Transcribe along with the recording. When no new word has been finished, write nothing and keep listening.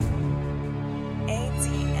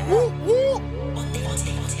Woo, woo.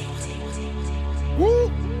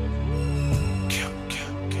 Woo.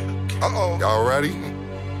 Uh-oh. Y'all ready?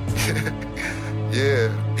 Yeah.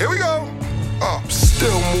 Here we go.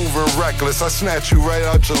 Still moving reckless. I snatch you right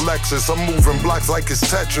out your Lexus. I'm moving blocks like it's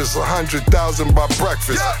Tetris. 100,000 by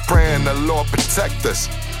breakfast. Yeah. Praying the Lord protect us.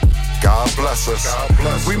 God bless us. God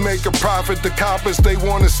bless we make a profit, the coppers, they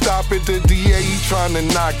wanna stop it. The DA, he trying to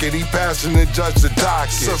knock it. He passing the judge the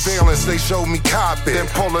docket. Surveillance, they show me cop it. Then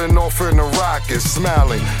pulling off in the rocket,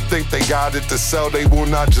 smiling. Think they got it to sell, they will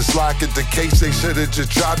not just lock it. The case, they should've just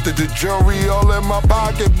dropped it. The jury all in my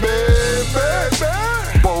pocket, baby.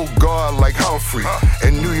 Bogart like Humphrey.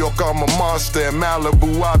 In New York, I'm a monster. In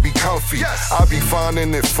Malibu, I be comfy. Yes. I be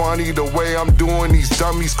finding it funny the way I'm doing these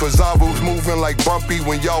dummies. Cause I was moving like Bumpy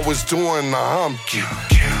when y'all was doing the humpy.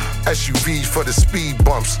 SUVs for the speed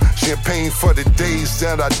bumps. Champagne for the days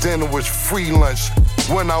that our dinner was free lunch.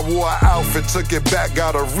 When I wore an outfit, took it back,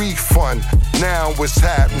 got a refund. Now what's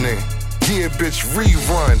happening? Yeah, bitch,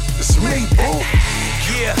 rerun. It's me, boo.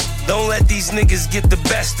 Yeah, don't let these niggas get the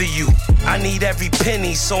best of you. I need every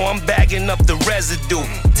penny, so I'm bagging up the residue.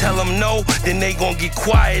 Tell them no, then they gon' get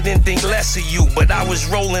quiet and think less of you. But I was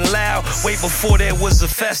rolling loud way before there was a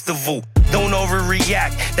festival. Don't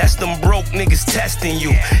overreact, that's them broke niggas testing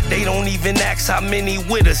you. They don't even ask how many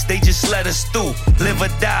with us, they just let us through. Live or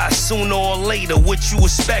die, sooner or later, what you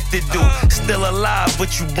expect to do? Still alive,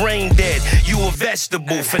 but you brain dead, you a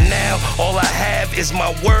vegetable. For now, all I have is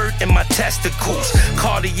my word and my testicles.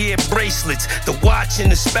 Cartier bracelets, the watch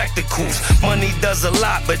and the spectacles. Money does a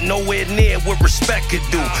lot, but nowhere near what respect could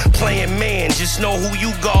do. Playing man, just know who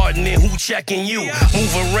you guarding and who checking you.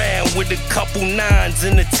 Move around with a couple nines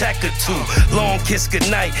and a tech or two. Long kiss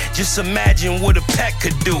goodnight, just imagine what a pet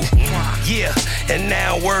could do. Yeah, and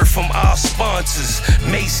now word from our sponsors.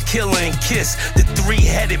 Mase, Killer, and Kiss, the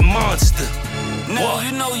three-headed monster. Now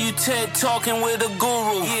you know you TED talking with a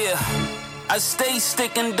guru. Yeah. I stay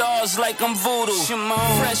sticking doors like I'm voodoo. Shimon.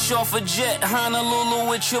 Fresh off a jet, Honolulu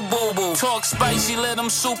with your boo-boo. Talk spicy, let them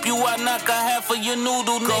soup you, I knock a half of your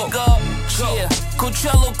noodle, nigga. Yeah,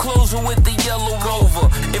 Coachella closing with the yellow Rover.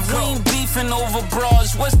 If we ain't beefing over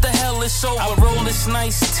bras, what's the hell is over? I roll this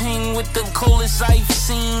nice ting with the coldest I've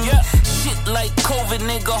seen. Yeah. Shit like COVID,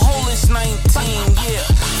 nigga, hold this 19, yeah.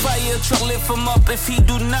 Fire truck lift him up if he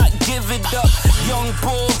do not give it up. Young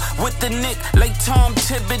bull with the nick like Tom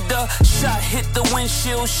Thibodeau. Shot hit the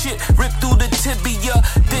windshield, shit rip through the tibia.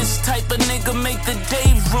 This type of nigga make the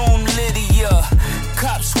day room Lydia.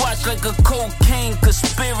 Cops watch like a cocaine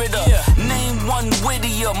conspirator. Yeah. Name one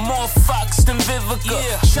wittier, more Fox than Vivica.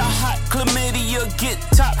 Yeah. Shot hot chlamydia, get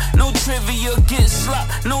top, no trivia, get slop,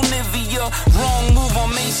 no Nivea. Wrong move on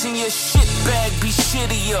Mason, your shit bag be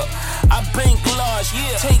shittier. I bank large,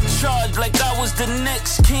 yeah. Take charge like I was the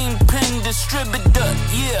next kingpin distributor.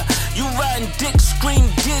 Yeah, you riding dick, scream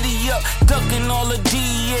giddy up, ducking all the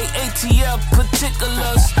DEA, ATL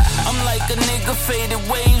particulars. I'm like a nigga faded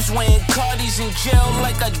waves, wearing Cardi's in jail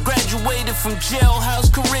like I graduated from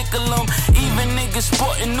jailhouse curriculum. Even niggas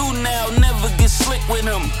sporting new now, never get slick with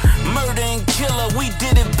them. Murder and killer, we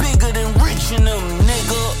did it bigger than Rich